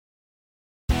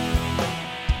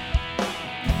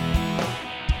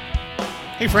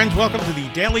Hey friends, welcome to the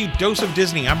Daily Dose of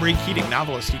Disney. I'm Ray Keating,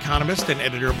 novelist, economist, and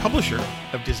editor-publisher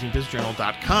of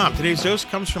DisneyBizJournal.com. Today's dose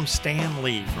comes from Stan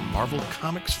Lee from Marvel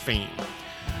Comics fame.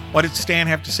 What did Stan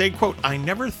have to say? Quote, "I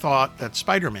never thought that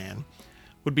Spider-Man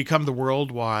would become the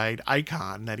worldwide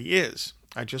icon that he is.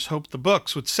 I just hoped the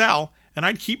books would sell and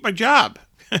I'd keep my job."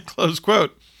 Close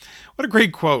quote. What a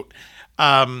great quote.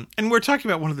 And we're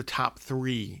talking about one of the top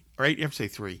three, right? You have to say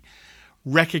three.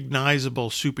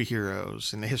 Recognizable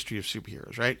superheroes in the history of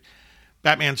superheroes, right?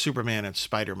 Batman, Superman, and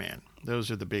Spider-Man. Those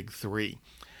are the big three.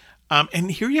 And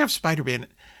here you have Spider-Man,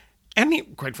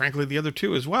 and quite frankly, the other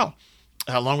two as well,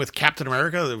 along with Captain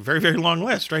America, a very, very long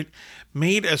list, right?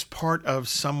 Made as part of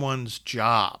someone's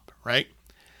job, right?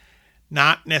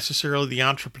 Not necessarily the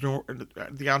entrepreneur,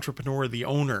 the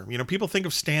owner. You know, people think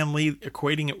of Stan Lee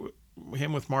equating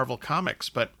him with Marvel Comics,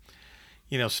 but,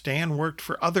 you know, Stan worked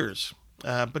for others.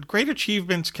 But great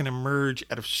achievements can emerge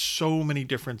out of so many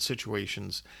different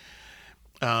situations.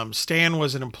 Stan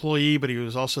was an employee, but he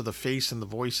was also the face and the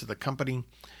voice of the company.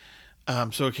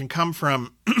 So it can come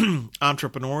from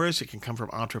entrepreneurs. It can come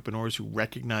from entrepreneurs who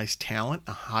recognize talent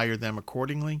and hire them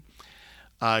accordingly.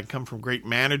 It can come from great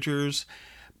managers,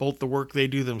 both the work they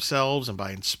do themselves and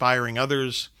by inspiring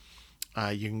others.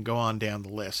 You can go on down the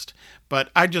list.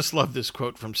 But I just love this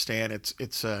quote from Stan.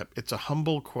 It's a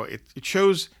humble quote. It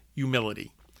shows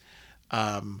humility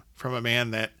from a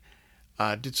man that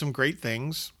did some great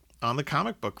things on the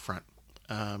comic book front.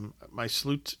 My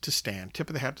salute to Stan. Tip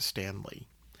of the hat to Stan Lee.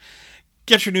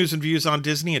 Get your news and views on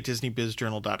Disney at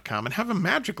DisneyBizJournal.com and have a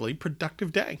magically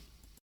productive day.